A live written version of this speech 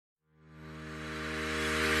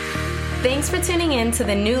Thanks for tuning in to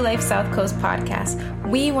the New Life South Coast podcast.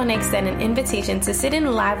 We want to extend an invitation to sit in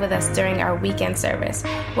live with us during our weekend service.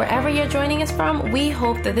 Wherever you're joining us from, we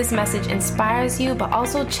hope that this message inspires you, but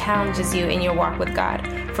also challenges you in your walk with God.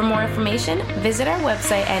 For more information, visit our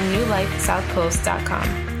website at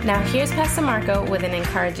newlifesouthcoast.com. Now here's Pastor Marco with an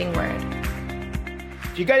encouraging word.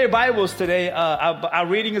 If you got your Bibles today, our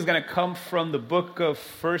reading is going to come from the book of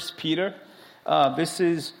 1 Peter. This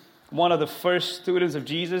is one of the first students of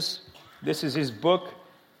Jesus. This is his book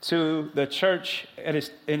to the church in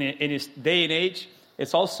his day and age.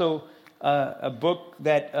 It's also a book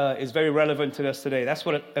that is very relevant to us today. That's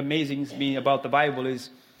what amazes me about the Bible,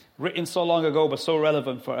 is written so long ago, but so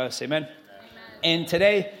relevant for us. Amen? Amen. And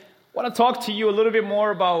today, I want to talk to you a little bit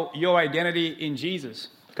more about your identity in Jesus.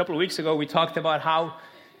 A couple of weeks ago, we talked about how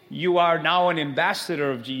you are now an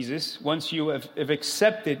ambassador of Jesus once you have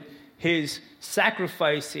accepted his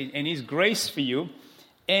sacrifice and his grace for you.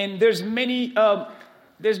 And there's many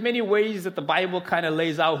ways that the Bible kind of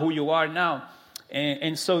lays out who you are now.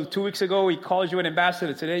 And so 2 weeks ago, he calls you an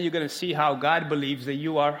ambassador. Today, you're going to see how God believes that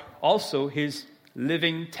you are also his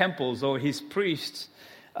living temples or his priests.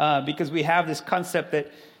 Because we have this concept that,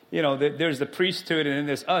 you know, that there's the priesthood and then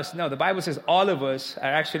there's us. No, the Bible says all of us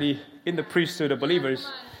are actually in the priesthood of believers.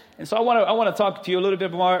 And so I want to talk to you a little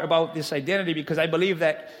bit more about this identity, because I believe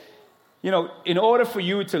that, you know, in order for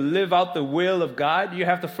you to live out the will of God, you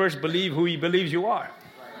have to first believe who he believes you are.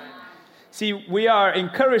 See, we are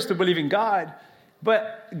encouraged to believe in God,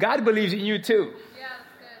 but God believes in you too. Yeah,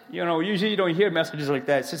 that's good. You know, usually you don't hear messages like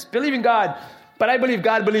that. It says, believe in God, but I believe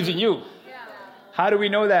God believes in you. Yeah. How do we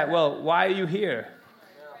know that? Well, why are you here?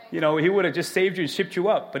 You know, he would have just saved you and shipped you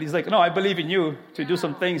up. But he's like, no, I believe in you to do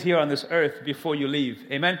some things here on this earth before you leave.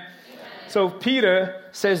 Amen? So Peter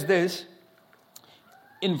says this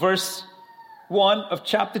in verse 1 of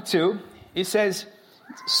chapter 2. It says,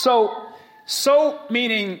 so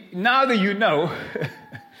meaning now that you know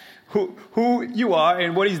who you are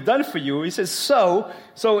and what he's done for you. He says, so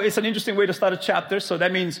it's an interesting way to start a chapter. So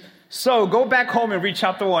that means, so go back home and read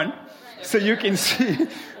chapter 1 so you can see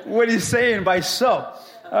what he's saying by so.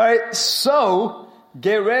 All right, so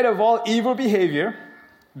get rid of all evil behavior,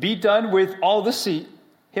 be done with all deceit,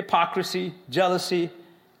 hypocrisy, jealousy,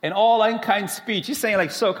 and all unkind speech. He's saying like,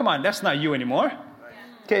 so come on, that's not you anymore.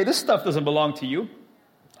 Okay, this stuff doesn't belong to you.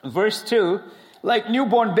 Verse 2, like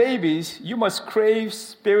newborn babies, you must crave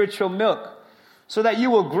spiritual milk so that you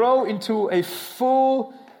will grow into a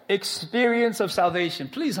full experience of salvation.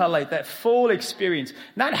 Please highlight that, full experience.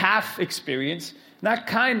 Not half experience, not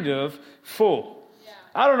kind of, full.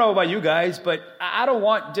 I don't know about you guys, but I don't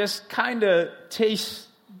want just kind of taste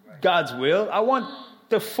God's will. I want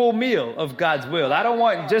the full meal of God's will. I don't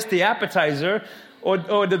want just the appetizer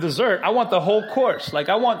or the dessert. I want the whole course. Like,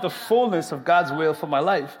 I want the fullness of God's will for my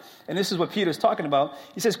life. And this is what Peter's talking about.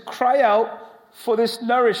 He says, cry out for this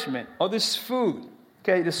nourishment or this food,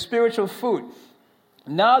 okay, the spiritual food.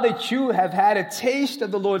 Now that you have had a taste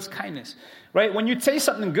of the Lord's kindness, right? When you taste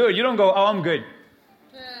something good, you don't go, oh, I'm good.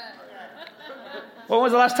 When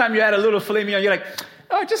was the last time you had a little filet mignon? You're like,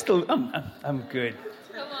 oh, just I'm good.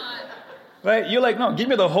 Come on. Right? You're like, no, give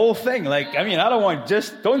me the whole thing. Like, I mean, I don't want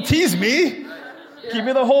don't tease me. Give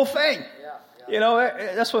me the whole thing. You know,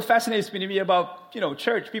 that's what fascinates me about, you know,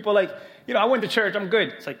 church. People like, you know, I went to church, I'm good.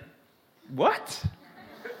 It's like, what?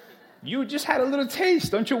 You just had a little taste.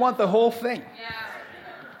 Don't you want the whole thing? Yeah.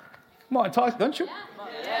 Come on, talk, don't you?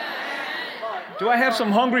 Yeah. Do I have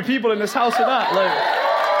some hungry people in this house or not? Like,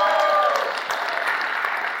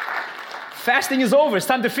 fasting is over. It's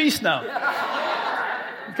time to feast now.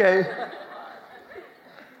 Okay.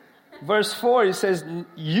 Verse 4, it says,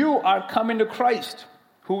 you are coming to Christ,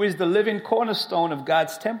 who is the living cornerstone of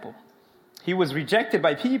God's temple. He was rejected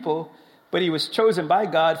by people, but he was chosen by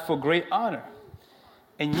God for great honor.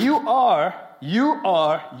 And you are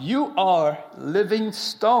living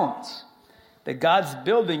stones that God's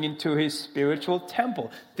building into his spiritual temple.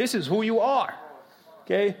 This is who you are.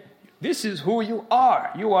 Okay? This is who you are.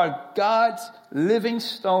 You are God's living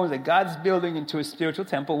stones that God's building into his spiritual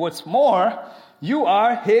temple. What's more, you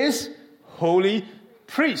are his holy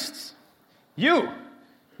priests. You.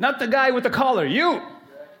 Not the guy with the collar. You.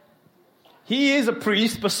 He is a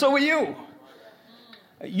priest, but so are you.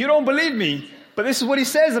 You don't believe me, but this is what he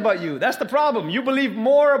says about you. That's the problem. You believe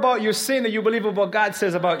more about your sin than you believe about what God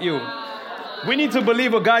says about you. We need to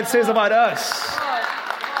believe what God says about us.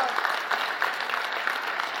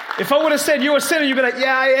 If I would have said you're a sinner, you'd be like,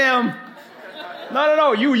 yeah, I am.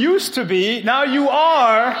 No. You used to be. Now you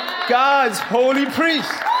are God's holy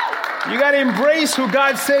priest. You got to embrace who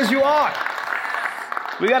God says you are.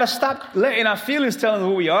 We got to stop letting our feelings tell us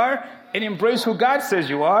who we are. and embrace who God says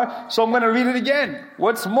you are. So I'm going to read it again.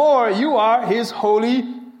 What's more, you are his holy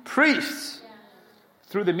priests.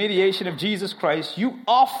 Through the mediation of Jesus Christ, you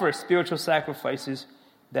offer spiritual sacrifices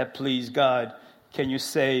that please God. Can you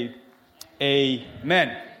say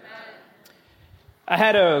amen? I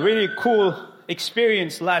had a really cool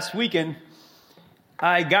experience last weekend.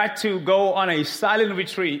 I got to go on a silent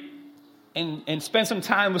retreat and spend some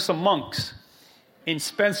time with some monks in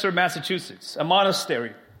Spencer, Massachusetts, a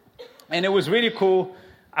monastery. And it was really cool.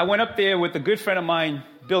 I went up there with a good friend of mine,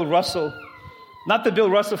 Bill Russell. Not the Bill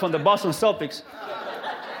Russell from the Boston Celtics,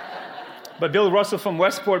 but Bill Russell from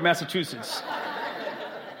Westport, Massachusetts.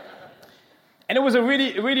 And it was a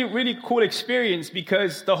really, really, really cool experience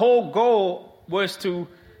because the whole goal was to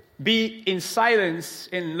be in silence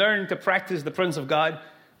and learn to practice the presence of God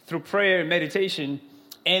through prayer and meditation.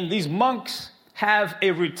 And these monks have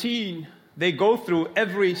a routine they go through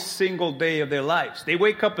every single day of their lives. They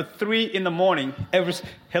wake up at 3 in the morning.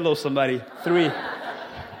 Hello, somebody. 3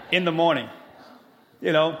 in the morning.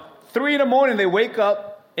 3 in the morning they wake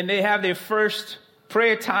up and they have their first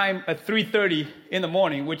prayer time at 3:30 in the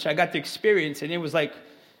morning, which I got to experience. And it was like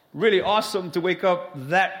really awesome to wake up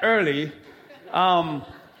that early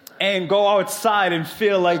and go outside and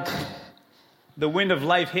feel like the wind of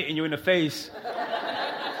life hitting you in the face.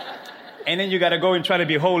 And then you got to go and try to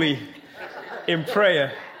be holy in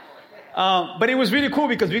prayer. But it was really cool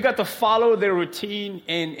because we got to follow their routine.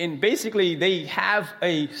 And basically, they have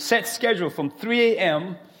a set schedule from 3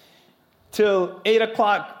 a.m. till 8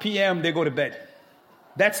 o'clock p.m. they go to bed.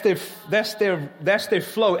 That's their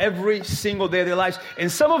flow every single day of their lives.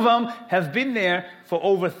 And some of them have been there for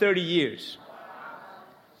over 30 years.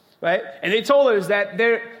 Right? And they told us that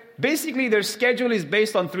their schedule is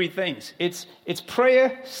based on 3 things. It's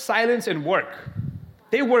prayer, silence, and work.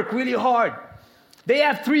 They work really hard. They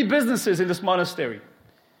have 3 businesses in this monastery.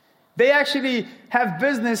 They actually have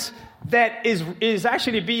business that is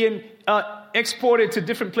actually being exported to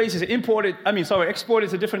different places, exported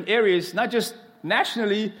to different areas, not just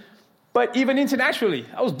nationally, but even internationally.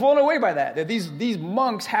 I was blown away by that these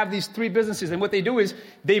monks have these 3 businesses, and what they do is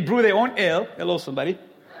they brew their own ale. Hello, somebody.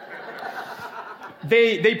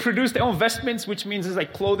 They produce their own vestments, which means it's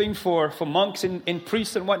like clothing for monks and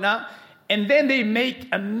priests and whatnot. And then they make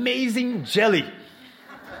amazing jelly.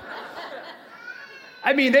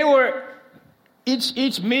 I mean, they were,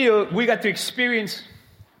 each meal we got to experience,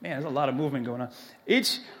 man, there's a lot of movement going on.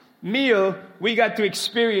 Each meal we got to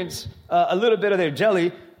experience a little bit of their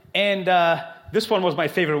jelly. And this one was my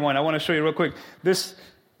favorite one. I want to show you real quick. This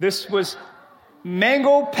was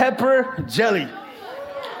mango pepper jelly.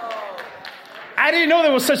 I didn't know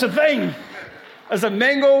there was such a thing as a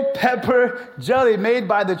mango pepper jelly made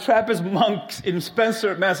by the Trappist monks in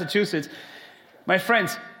Spencer, Massachusetts. My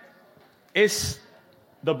friends, it's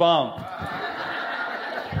the bomb.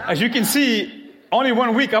 As you can see, only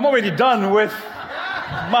 1 week, I'm already done with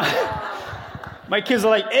my kids are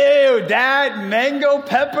like, ew, Dad, mango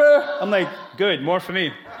pepper? I'm like, good, more for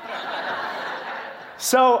me.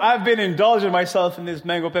 So I've been indulging myself in this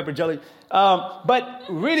mango pepper jelly. But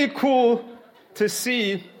really cool to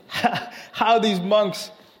see how these monks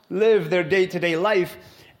live their day-to-day life.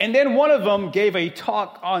 And then one of them gave a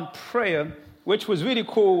talk on prayer, which was really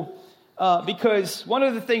cool because one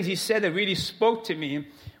of the things he said that really spoke to me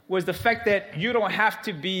was the fact that you don't have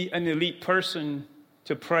to be an elite person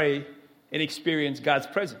to pray and experience God's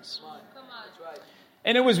presence. Come on.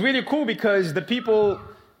 And it was really cool because the people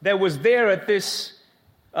that was there at this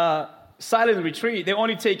silent retreat, they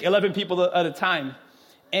only take 11 people at a time.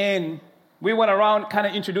 And we went around kind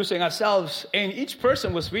of introducing ourselves, and each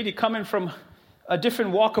person was really coming from a different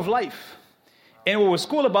walk of life. And what was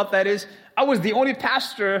cool about that is I was the only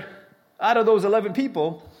pastor out of those 11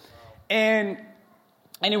 people, and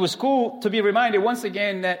it was cool to be reminded once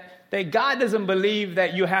again that God doesn't believe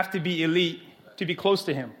that you have to be elite to be close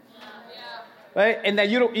to Him. Yeah. Right? And that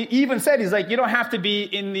he even said, he's like, you don't have to be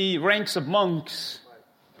in the ranks of monks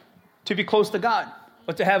to be close to God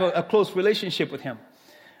or to have a close relationship with Him.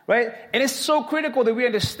 Right? And it's so critical that we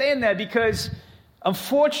understand that because,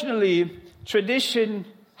 unfortunately, tradition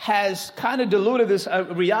has kind of diluted this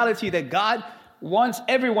reality that God wants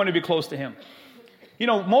everyone to be close to Him.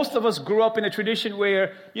 Most of us grew up in a tradition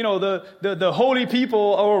where, the holy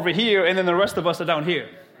people are over here and then the rest of us are down here.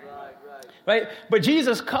 Right? But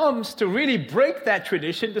Jesus comes to really break that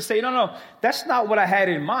tradition to say, no, that's not what I had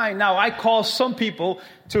in mind. Now, I call some people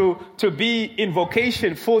to be in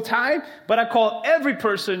vocation full-time, but I call every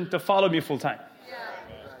person to follow me full-time. Yeah.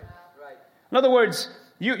 Right. In other words,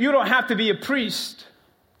 you don't have to be a priest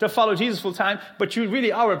to follow Jesus full-time, but you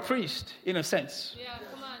really are a priest in a sense. Yeah,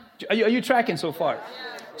 come on. Are you tracking so far?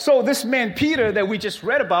 Yeah. So this man, Peter, that we just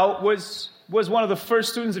read about was one of the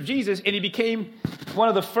first students of Jesus, and he became one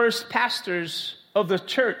of the first pastors of the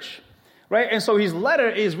church, right? And so his letter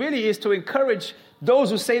is to encourage those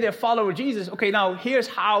who say they're follower of Jesus. Okay, now here's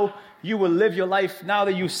how you will live your life now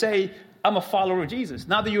that you say, I'm a follower of Jesus.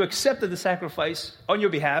 Now that you accepted the sacrifice on your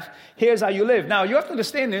behalf, here's how you live. Now, you have to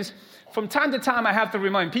understand this. From time to time, I have to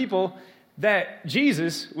remind people that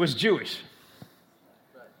Jesus was Jewish.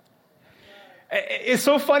 It's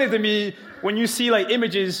so funny to me when you see like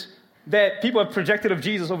images that people have projected of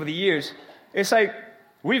Jesus over the years. It's like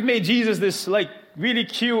we've made Jesus this like really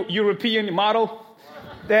cute European model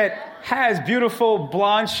that has beautiful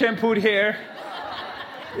blonde shampooed hair.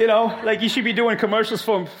 You know, like he should be doing commercials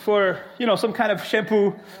for some kind of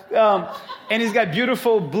shampoo. And he's got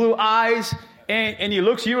beautiful blue eyes, and he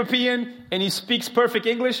looks European, and he speaks perfect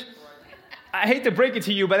English. I hate to break it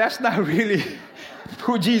to you, but that's not really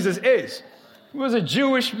who Jesus is. He was a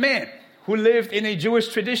Jewish man who lived in a Jewish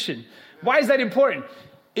tradition. Why is that important?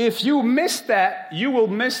 If you miss that, you will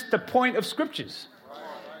miss the point of scriptures.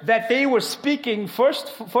 That they were speaking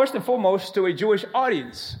first and foremost to a Jewish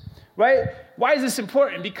audience. Right? Why is this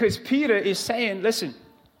important? Because Peter is saying, listen,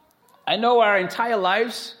 I know our entire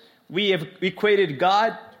lives we have equated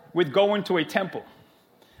God with going to a temple.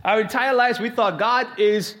 Our entire lives we thought God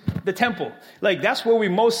is the temple. Like that's where we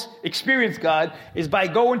most experience God is by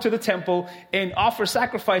going to the temple and offer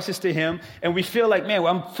sacrifices to him. And we feel like, man,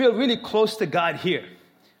 I feel really close to God here.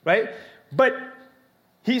 Right? But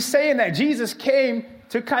he's saying that Jesus came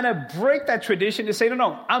to kind of break that tradition to say,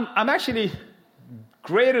 no, I'm actually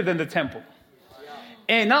greater than the temple.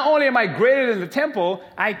 And not only am I greater than the temple,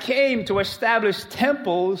 I came to establish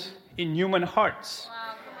temples in human hearts,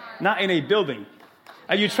 not in a building.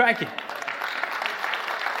 Are you tracking?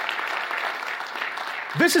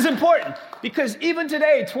 This is important because even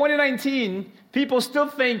today, 2019, people still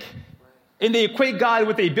think and they equate God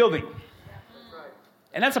with a building.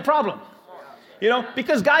 And that's a problem. You know,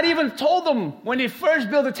 because God even told them when they first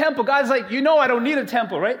built the temple, God's like, I don't need a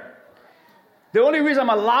temple, right? The only reason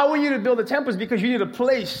I'm allowing you to build a temple is because you need a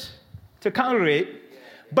place to congregate.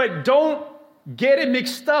 But don't get it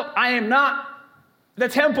mixed up. I am not the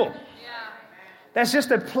temple. That's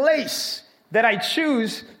just a place that I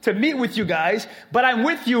choose to meet with you guys. But I'm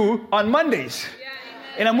with you on Mondays.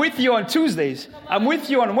 And I'm with you on Tuesdays. I'm with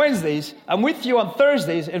you on Wednesdays. I'm with you on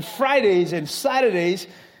Thursdays and Fridays and Saturdays.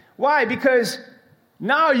 Why? Because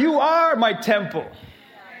now you are my temple.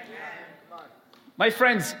 My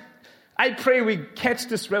friends, I pray we catch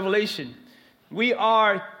this revelation. We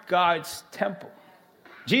are God's temple.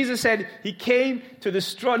 Jesus said he came to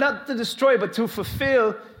destroy, not to destroy, but to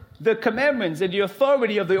fulfill the commandments and the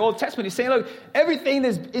authority of the Old Testament. He's saying, look, everything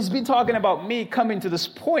is been talking about me coming to this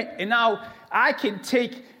point, and now I can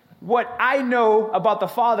take what I know about the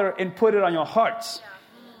Father and put it on your hearts.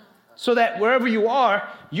 So that wherever you are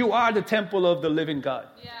the temple of the living God.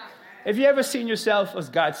 Have you ever seen yourself as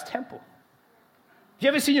God's temple? Have you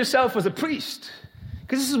ever seen yourself as a priest?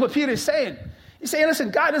 Because this is what Peter is saying. He's saying,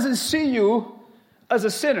 listen, God doesn't see you as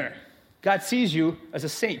a sinner. God sees you as a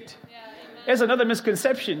saint. There's another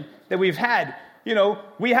misconception that we've had.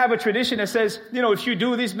 We have a tradition that says, if you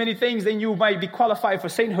do these many things, then you might be qualified for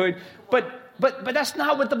sainthood. But that's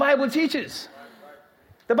not what the Bible teaches.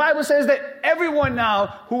 The Bible says that everyone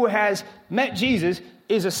now who has met Jesus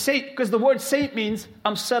is a saint, because the word saint means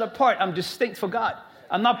I'm set apart. I'm distinct for God.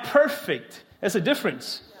 I'm not perfect. There's a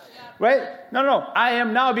difference, right? No. I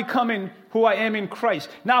am now becoming who I am in Christ.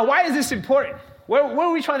 Now, why is this important? Where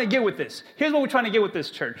are we trying to get with this? Here's what we're trying to get with this,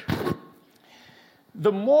 church.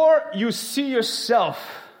 The more you see yourself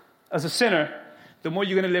as a sinner, the more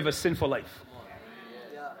you're going to live a sinful life.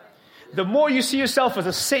 The more you see yourself as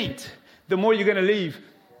a saint, the more you're going to live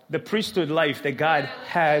the priesthood life that God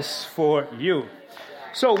has for you.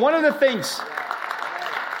 So one of the things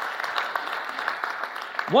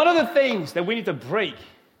that we need to break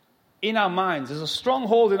in our minds is a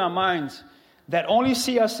stronghold in our minds that only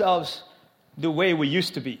see ourselves the way we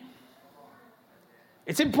used to be.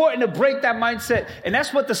 It's important to break that mindset, and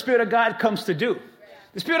that's what the Spirit of God comes to do.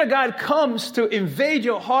 The Spirit of God comes to invade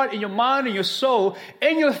your heart and your mind and your soul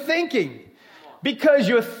and your thinking, because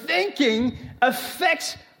your thinking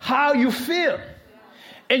affects how you feel,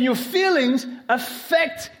 and your feelings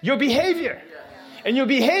affect your behavior. And your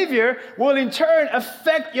behavior will in turn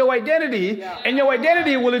affect your identity, and your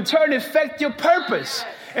identity will in turn affect your purpose.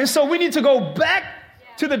 And so we need to go back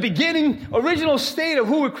to the beginning, original state of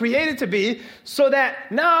who we're created to be, so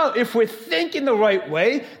that now if we're thinking the right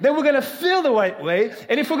way, then we're going to feel the right way.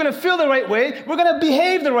 And if we're going to feel the right way, we're going to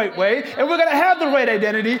behave the right way, and we're going to have the right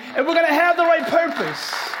identity, and we're going to have the right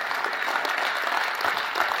purpose.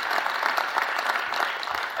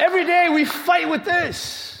 Every day we fight with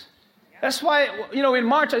this. That's why, in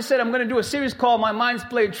March I said I'm going to do a series called My Mind's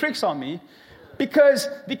Playing Tricks on Me. Because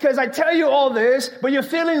I tell you all this, but your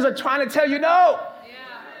feelings are trying to tell you no.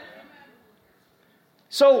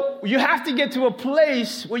 So you have to get to a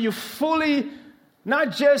place where you fully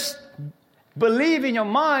not just believe in your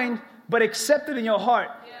mind, but accept it in your heart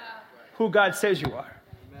who God says you are.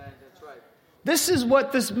 Amen. That's right. This is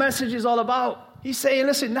what this message is all about. He's saying,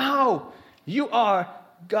 listen, now you are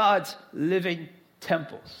God's living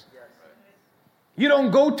temples. You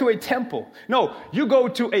don't go to a temple. No, you go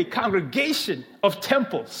to a congregation of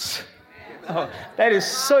temples. Oh, that is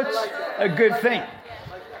such a good thing.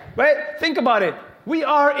 Right? Think about it. We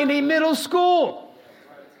are in a middle school.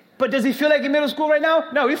 But does he feel like in middle school right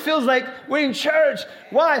now? No, he feels like we're in church.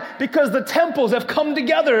 Why? Because the temples have come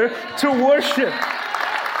together to worship.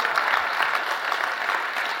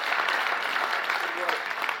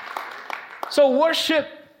 So worship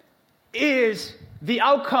is the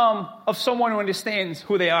outcome of someone who understands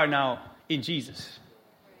who they are now in Jesus.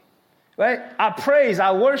 Right? Our praise,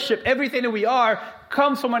 our worship, everything that we are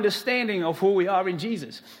comes from understanding of who we are in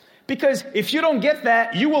Jesus. Because if you don't get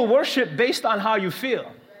that, you will worship based on how you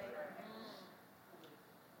feel.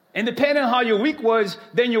 And depending on how your week was,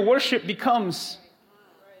 then your worship becomes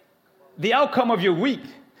the outcome of your week.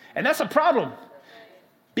 And that's a problem.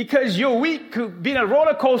 Because your week could be a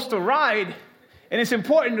roller coaster ride. And it's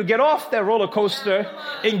important to get off that roller coaster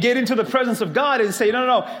and get into the presence of God and say,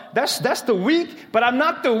 no, that's the week, but I'm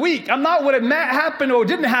not the week. I'm not what happened or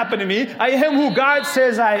didn't happen to me. I am who God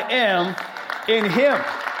says I am in Him.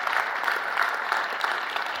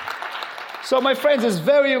 So, my friends, it's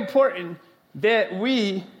very important that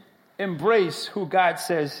we embrace who God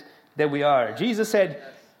says that we are. Jesus said,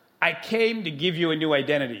 I came to give you a new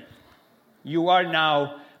identity. You are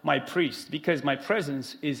now my priest because my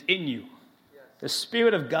presence is in you. The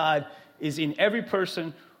Spirit of God is in every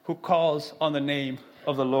person who calls on the name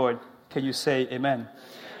of the Lord. Can you say amen?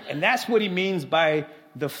 And that's what he means by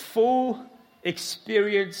the full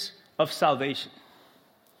experience of salvation.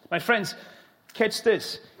 My friends, catch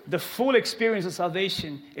this. The full experience of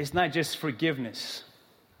salvation is not just forgiveness.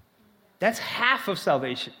 That's half of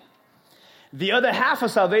salvation. The other half of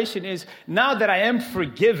salvation is, now that I am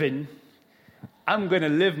forgiven, I'm going to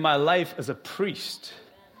live my life as a priest.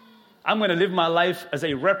 I'm going to live my life as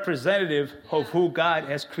a representative of who God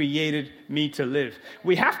has created me to live.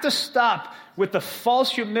 We have to stop with the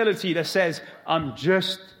false humility that says, I'm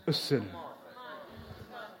just a sinner.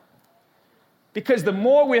 Because the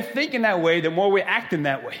more we're thinking that way, the more we're acting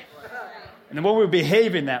that way. And the more we're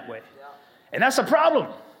behaving that way. And that's a problem.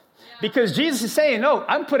 Because Jesus is saying, no,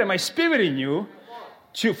 I'm putting my Spirit in you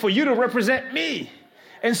for you to represent me.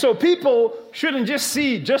 And so people shouldn't just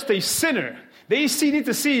see just a sinner. They need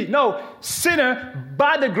to see, no, sinner,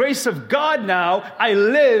 by the grace of God now, I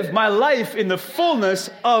live my life in the fullness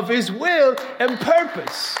of His will and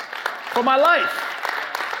purpose for my life.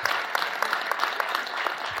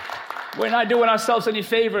 We're not doing ourselves any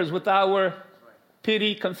favors with our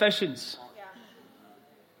pity confessions.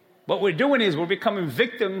 What we're doing is we're becoming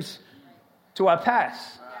victims to our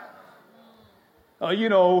past.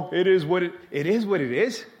 It is what it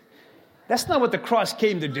is. That's not what the cross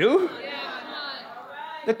came to do.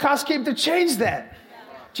 The cross came to change that.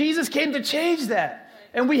 Jesus came to change that.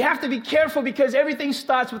 And we have to be careful because everything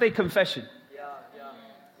starts with a confession.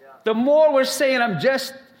 The more we're saying I'm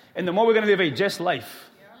just, and the more we're going to live a just life.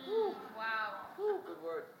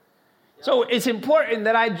 So it's important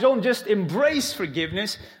that I don't just embrace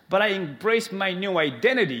forgiveness, but I embrace my new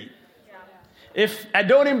identity. If I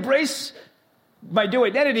don't embrace my new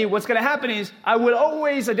identity, what's going to happen is I will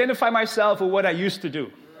always identify myself with what I used to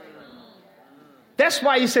do. That's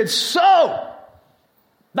why he said, so,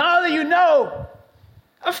 now that you know,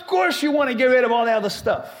 of course you want to get rid of all that other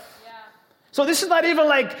stuff. Yeah. So this is not even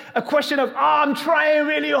like a question of, I'm trying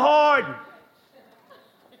really hard.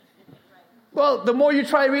 Well, the more you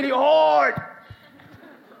try really hard,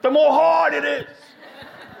 the more hard it is.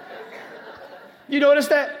 You notice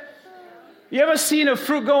that? You ever seen a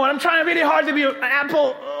fruit going, I'm trying really hard to be an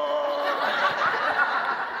apple.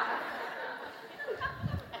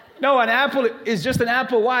 No, an apple is just an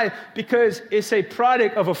apple. Why? Because it's a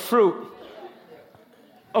product of a fruit,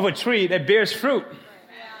 of a tree that bears fruit.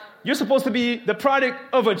 You're supposed to be the product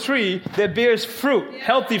of a tree that bears fruit,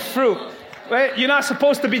 healthy fruit. Right? You're not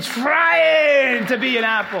supposed to be trying to be an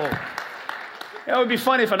apple. It would be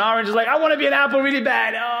funny if an orange is like, I want to be an apple really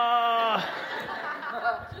bad. Oh.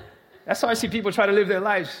 That's how I see people try to live their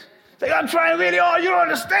lives. It's like, I'm trying really hard. You don't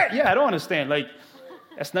understand. Yeah, I don't understand. Like,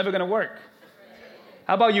 that's never going to work.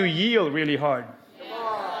 How about you yield really hard?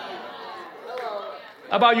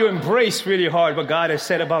 about you embrace really hard what God has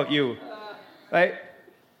said about you? Right?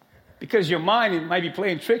 Because your mind might be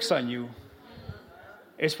playing tricks on you.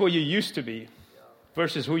 It's what you used to be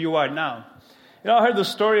versus who you are now. You know, I heard the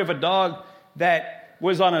story of a dog that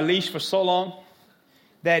was on a leash for so long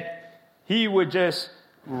that he would just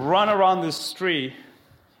run around this tree,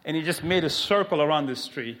 and he just made a circle around this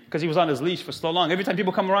tree because he was on his leash for so long. Every time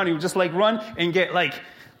people come around, he would just like run and get like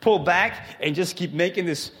pulled back and just keep making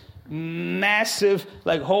this massive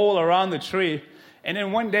like hole around the tree. And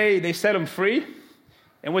then one day they set him free,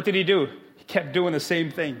 and what did he do? He kept doing the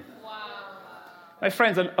same thing. My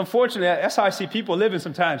friends, unfortunately, that's how I see people living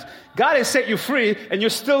sometimes. God has set you free, and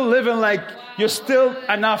you're still living like you're still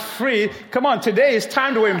not free. Come on, today is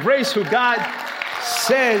time to embrace who God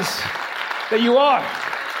says that you are.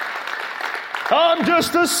 I'm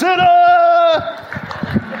just a sinner.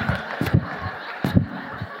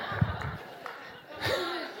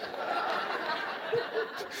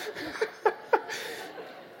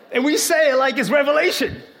 And we say it like it's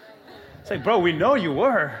revelation. It's like, bro, we know you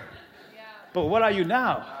were. But what are you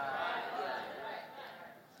now?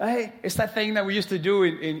 Hey, it's that thing that we used to do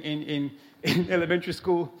in elementary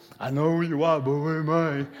school. I know who you are, but where am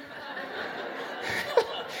I?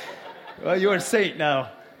 Well, you're a saint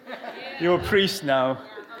now. You're a priest now.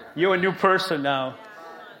 You're a new person now.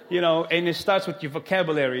 You know, and it starts with your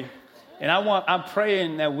vocabulary. And I'm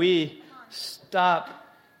praying that we stop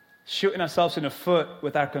shooting ourselves in the foot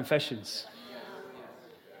with our confessions.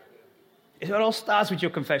 It all starts with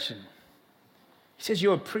your confession. He says,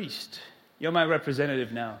 you're a priest. You're my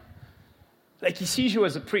representative now. Like he sees you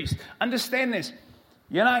as a priest. Understand this.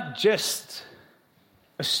 You're not just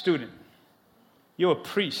a student. You're a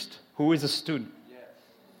priest who is a student.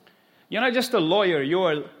 You're not just a lawyer.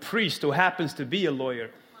 You're a priest who happens to be a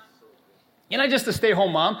lawyer. You're not just a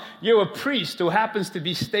stay-home mom. You're a priest who happens to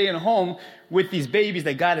be staying home with these babies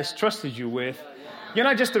that God has trusted you with. You're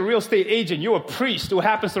not just a real estate agent. You're a priest who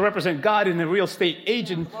happens to represent God in the real estate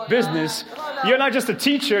agent business. You're not just a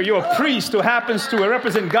teacher. You're a priest who happens to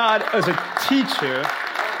represent God as a teacher.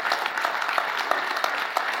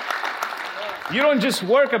 You don't just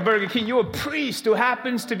work at Burger King. You're a priest who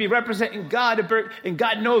happens to be representing God at Burger King. And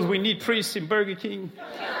God knows we need priests in Burger King.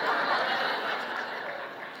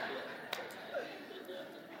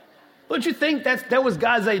 Don't you think that was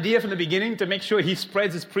God's idea from the beginning, to make sure he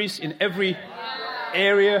spreads his priests in every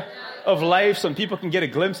area of life so people can get a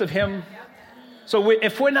glimpse of him? So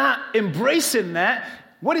if we're not embracing that,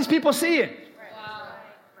 what is people seeing?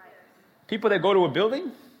 People that go to a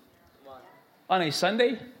building on a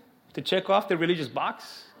Sunday to check off the religious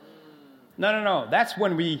box? No. That's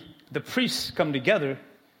when the priests come together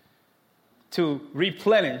to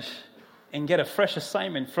replenish and get a fresh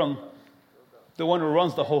assignment from the one who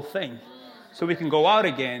runs the whole thing, so we can go out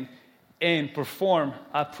again and perform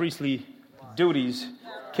our priestly duties.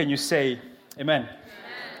 Can you say amen?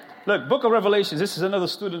 Look, Book of Revelations, this is another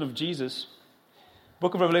student of Jesus.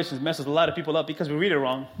 Book of Revelations messes a lot of people up because we read it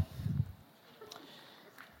wrong.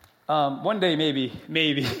 One day,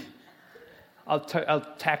 maybe, I'll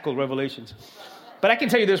tackle Revelations. But I can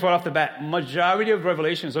tell you this right off the bat. Majority of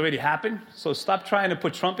Revelations already happened, so stop trying to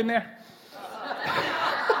put Trump in there.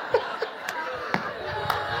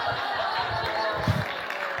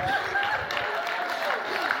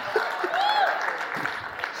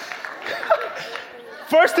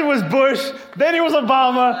 First it was Bush, then it was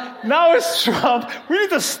Obama, now it's Trump. We need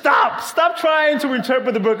to stop. Stop trying to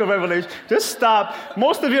interpret the book of Revelation. Just stop.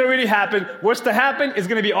 Most of it already happened. What's to happen is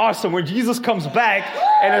going to be awesome when Jesus comes back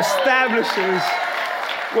and establishes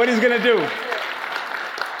what he's going to do.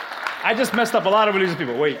 I just messed up a lot of religious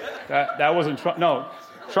people. Wait, that wasn't Trump. No,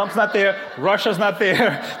 Trump's not there. Russia's not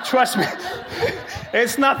there. Trust me.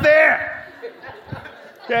 It's not there.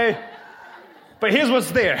 Okay? But here's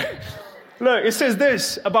what's there. Look, it says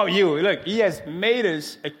this about you. Look, he has made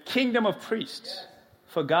us a kingdom of priests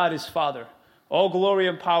for God his Father. All glory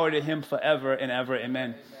and power to him forever and ever.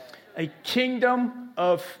 Amen. A kingdom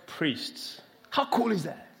of priests. How cool is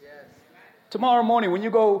that? Yes. Tomorrow morning when you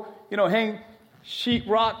go, hang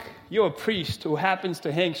sheetrock, you're a priest who happens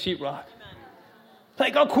to hang sheetrock.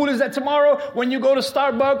 Like, how cool is that? Tomorrow when you go to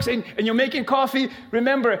Starbucks and you're making coffee,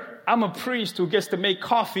 remember, I'm a priest who gets to make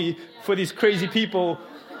coffee for these crazy people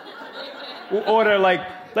who order like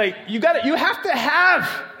you have to have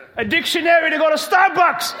a dictionary to go to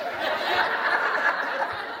Starbucks.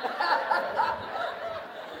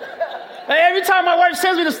 Every time my wife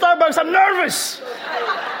sends me to Starbucks, I'm nervous.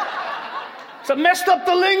 So I messed up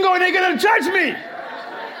the lingo and they're going to judge me.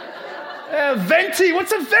 Venti,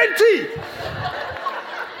 what's a venti?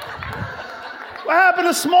 What happened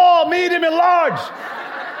to small, medium, and large?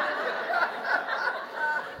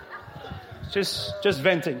 Just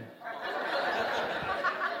venting.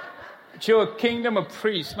 But you're a kingdom of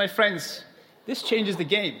priests. My friends, this changes the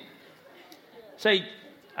game. Say,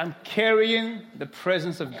 I'm carrying the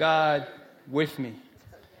presence of God with me.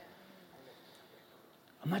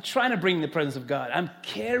 I'm not trying to bring the presence of God. I'm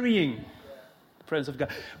carrying the presence of God.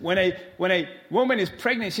 When a woman is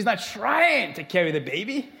pregnant, she's not trying to carry the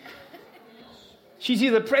baby. She's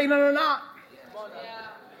either pregnant or not.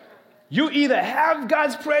 You either have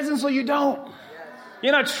God's presence or you don't.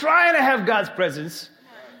 You're not trying to have God's presence.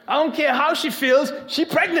 I don't care how she feels. She's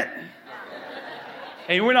pregnant.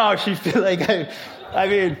 And we know how she feels. Like, I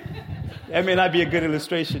mean, that may not be a good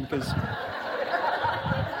illustration because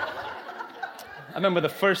I remember the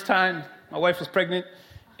first time my wife was pregnant,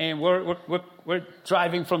 and we're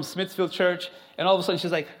driving from Smithfield Church, and all of a sudden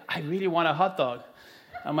she's like, I really want a hot dog.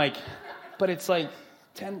 I'm like, but it's like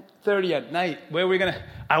 10:30 at night. Where are we going to?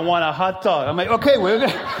 I want a hot dog. I'm like, okay, we're going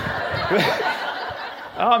to.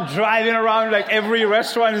 I'm driving around like every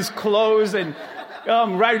restaurant is closed, and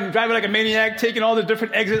I'm driving like a maniac, taking all the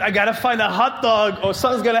different exits. I got to find a hot dog or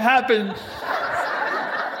something's going to happen.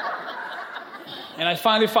 And I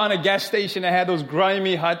finally found a gas station that had those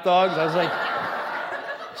grimy hot dogs. I was like,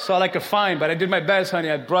 that's all I could find. But I did my best,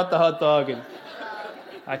 honey. I brought the hot dog, and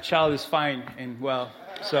our child is fine and well.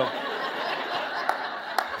 So,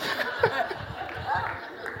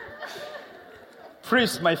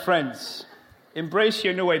 priests, my friends, embrace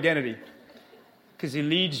your new identity because it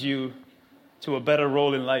leads you to a better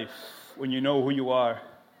role in life when you know who you are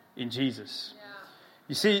in Jesus. Yeah.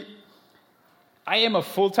 You see, I am a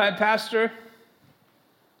full-time pastor,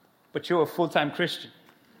 but you're a full-time Christian.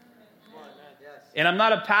 And I'm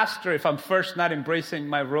not a pastor if I'm first not embracing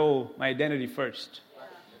my role, my identity first.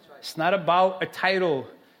 It's not about a title.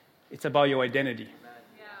 It's about your identity.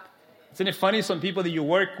 Isn't it funny? Some people that you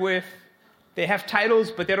work with, they have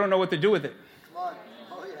titles, but they don't know what to do with it.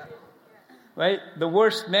 Right? The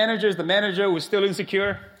worst manager is the manager who's still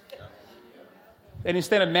insecure. And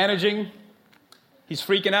instead of managing, he's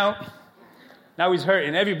freaking out. Now he's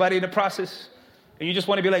hurting everybody in the process. And you just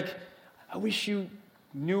want to be like, I wish you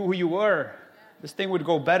knew who you were. This thing would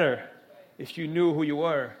go better if you knew who you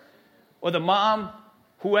were. Or the mom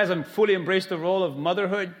who hasn't fully embraced the role of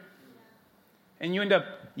motherhood. And you end up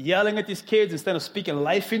yelling at these kids instead of speaking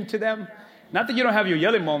life into them. Not that you don't have your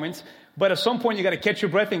yelling moments, but at some point you got to catch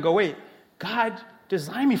your breath and go, wait, God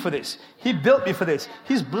designed me for this. He built me for this.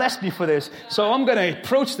 He's blessed me for this. So I'm going to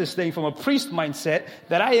approach this thing from a priest mindset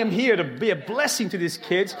that I am here to be a blessing to these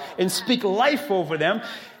kids and speak life over them.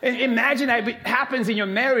 And imagine that happens in your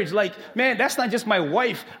marriage. Like, man, that's not just my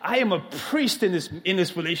wife. I am a priest in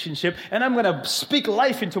this relationship, and I'm going to speak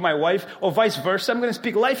life into my wife, or vice versa. I'm going to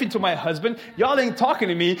speak life into my husband. Y'all ain't talking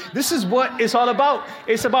to me. This is what it's all about.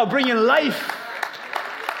 It's about bringing life.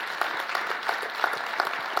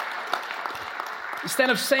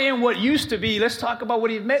 Instead of saying what used to be, let's talk about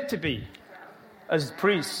what he meant to be as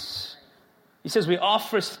priests. He says we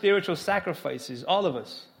offer spiritual sacrifices, all of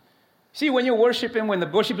us. See, when you're worshiping, when the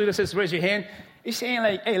worship leader says raise your hand, he's saying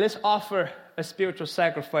like, hey, let's offer a spiritual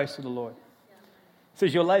sacrifice to the Lord. He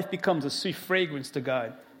says your life becomes a sweet fragrance to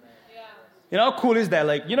God. You know how cool is that?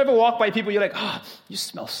 Like, you never walk by people, you're like, oh, you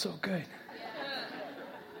smell so good.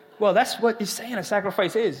 Well, that's what he's saying a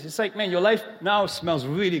sacrifice is. It's like, man, your life now smells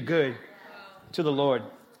really good to the Lord,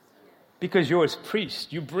 because you're his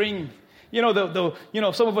priest. You bring,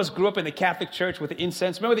 some of us grew up in the Catholic Church with the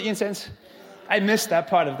incense. Remember the incense? I missed that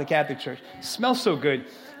part of the Catholic Church. It smells so good,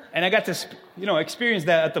 and I got to, experience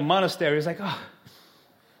that at the monastery. It's like, oh.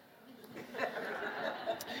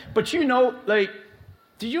 But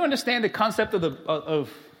did you understand the concept of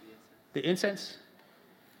the incense?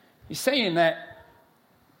 He's saying that.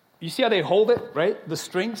 You see how they hold it, right? The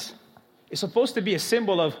strings. It's supposed to be a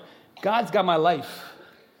symbol of God's got my life.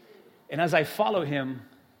 And as I follow him,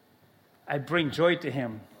 I bring joy to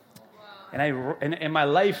him. Wow. And my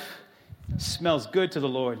life smells good to the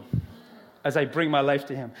Lord as I bring my life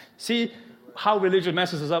to him. See how religion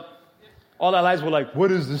messes us up? All our lives were like,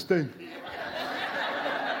 what is this thing?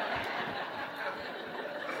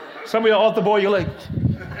 Some of you are off the board, you're like...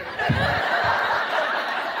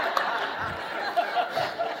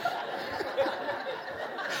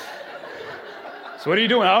 So what are you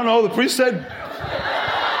doing? I don't know. The priest said.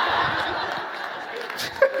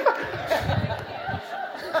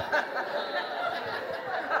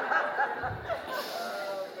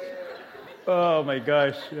 Oh my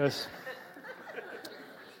gosh, yes.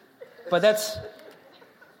 But that's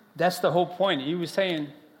the whole point. He was saying,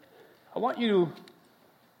 I want you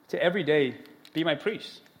to every day be my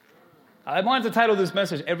priest. I wanted to title this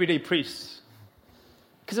message, Everyday Priests,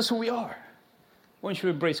 because that's who we are once you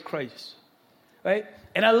embrace Christ. right?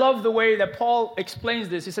 And I love the way that Paul explains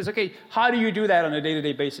this. He says, okay, how do you do that on a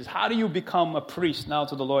day-to-day basis? How do you become a priest now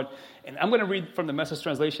to the Lord? And I'm going to read from the Message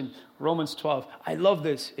translation, Romans 12. I love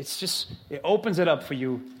this. It opens it up for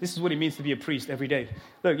you. This is what it means to be a priest every day.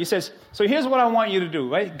 Look, he says, so here's what I want you to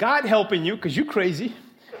do, right? God helping you, because you're crazy.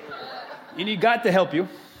 You need God to help you.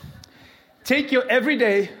 Take your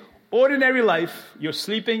everyday, ordinary life, you're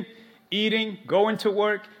sleeping, eating, going to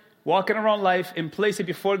work, walking around life, and place it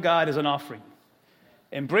before God as an offering.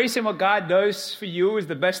 Embracing what God does for you is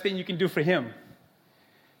the best thing you can do for Him.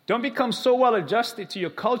 Don't become so well adjusted to your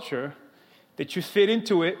culture that you fit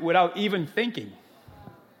into it without even thinking.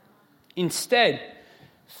 Instead,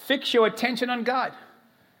 fix your attention on God.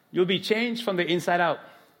 You'll be changed from the inside out.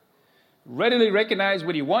 Readily recognize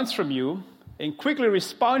what He wants from you and quickly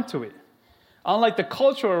respond to it. Unlike the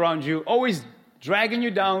culture around you, always dragging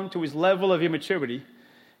you down to His level of immaturity,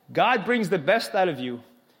 God brings the best out of you,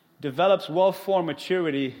 develops well-formed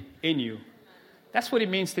maturity in you. That's what it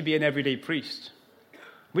means to be an everyday priest.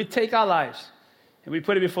 We take our lives and we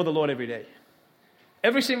put it before the Lord every day.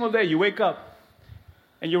 Every single day you wake up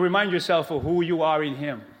and you remind yourself of who you are in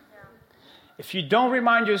Him. If you don't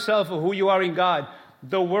remind yourself of who you are in God,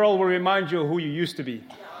 the world will remind you of who you used to be.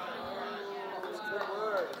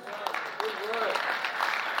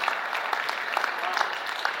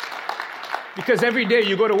 Because every day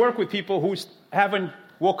you go to work with people who haven't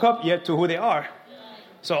woke up yet to who they are.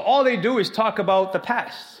 So all they do is talk about the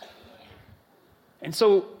past. And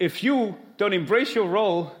so if you don't embrace your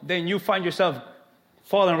role, then you find yourself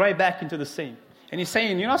falling right back into the same. And He's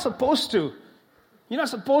saying, you're not supposed to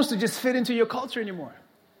just fit into your culture anymore.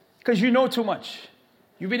 Because you know too much.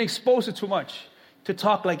 You've been exposed to too much to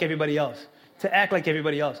talk like everybody else, to act like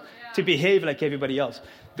everybody else, to behave like everybody else.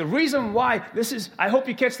 The reason why, I hope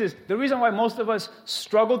you catch this, the reason why most of us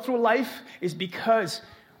struggle through life is because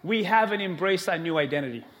we haven't embraced our new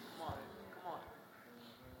identity.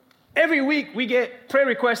 Every week we get prayer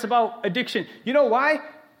requests about addiction. You know why?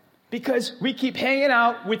 Because we keep hanging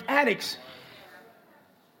out with addicts.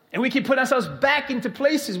 And we keep putting ourselves back into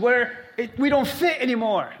places where we don't fit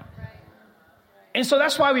anymore. And so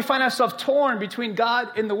that's why we find ourselves torn between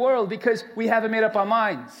God and the world, because we haven't made up our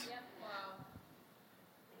minds.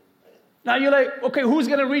 Now you're like, okay, who's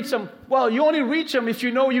going to reach them? Well, you only reach them if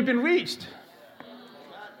you know you've been reached.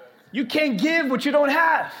 You can't give what you don't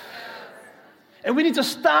have. And we need to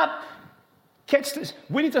stop, catch this,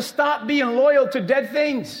 we need to stop being loyal to dead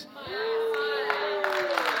things.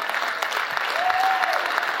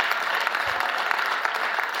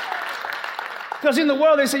 Because in the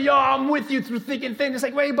world they say, yo, I'm with you through thick and thin. It's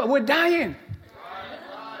like, wait, but we're dying.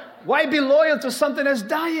 Why be loyal to something that's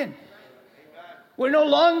dying? We're no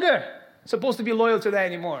longer supposed to be loyal to that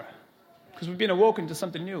anymore, because we've been awoken to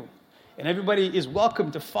something new. And everybody is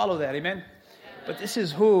welcome to follow that, amen? But this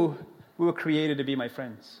is who we were created to be, my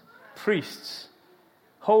friends. Priests,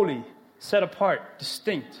 holy, set apart,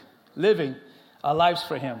 distinct, living our lives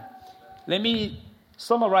for Him. Let me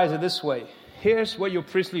summarize it this way. Here's what your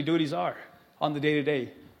priestly duties are on the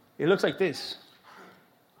day-to-day. It looks like this.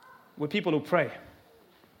 We're people who pray.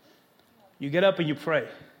 You get up and you pray.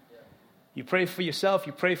 You pray for yourself,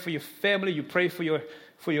 you pray for your family, you pray for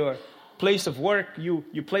your place of work, you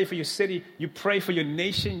pray for your city, you pray for your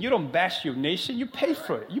nation. You don't bash your nation, you pay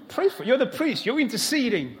for it. You pray for it. You're the priest. You're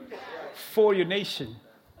interceding for your nation.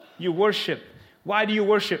 You worship. Why do you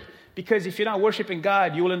worship? Because if you're not worshiping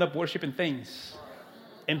God, you will end up worshiping things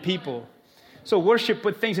and people. So worship,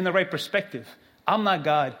 put things in the right perspective. I'm not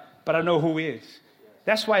God, but I know who He is.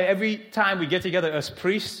 That's why every time we get together as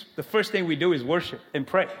priests, the first thing we do is worship and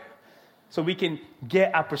pray, so we can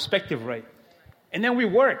get our perspective right. And then we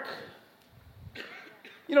work.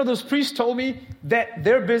 You know, those priests told me that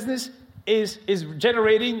their business is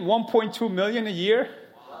generating $1.2 million a year.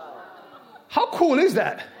 How cool is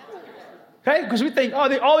that? Okay? Because we think, all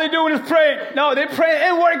they're doing is praying. No, they're praying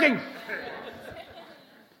and working.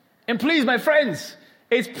 And please, my friends,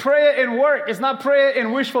 it's prayer and work. It's not prayer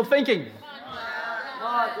and wishful thinking.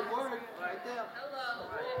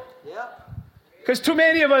 Because too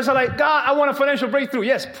many of us are like, God, I want a financial breakthrough.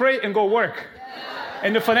 Yes, pray and go work.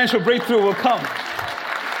 And the financial breakthrough will come.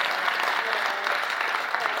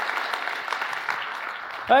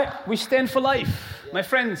 Right? We stand for life. My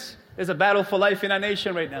friends, there's a battle for life in our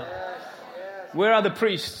nation right now. Where are the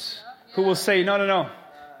priests who will say, no,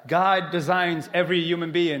 God designs every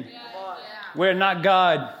human being. We're not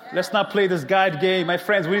God. Let's not play this God game. My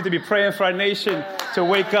friends, we need to be praying for our nation to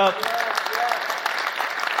wake up.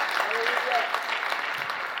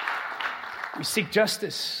 We seek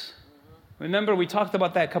justice. Remember, we talked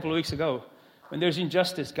about that a couple of weeks ago. When there's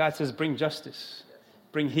injustice, God says, bring justice,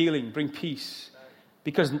 bring healing, bring peace.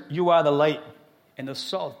 because you are the light and the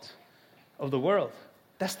salt of the world.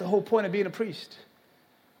 That's the whole point of being a priest.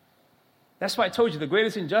 That's why I told you the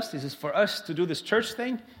greatest injustice is for us to do this church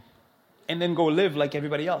thing and then go live like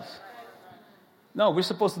everybody else. No, we're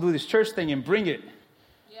supposed to do this church thing and bring it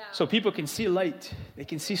so people can see light, they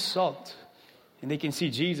can see salt, and they can see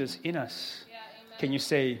Jesus in us. Can you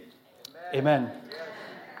say amen?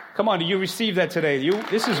 Come on, do you receive that today?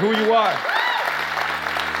 This is who you are.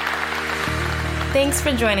 Thanks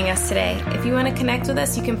for joining us today. If you want to connect with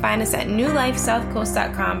us, you can find us at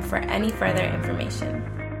newlifesouthcoast.com for any further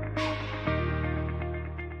information.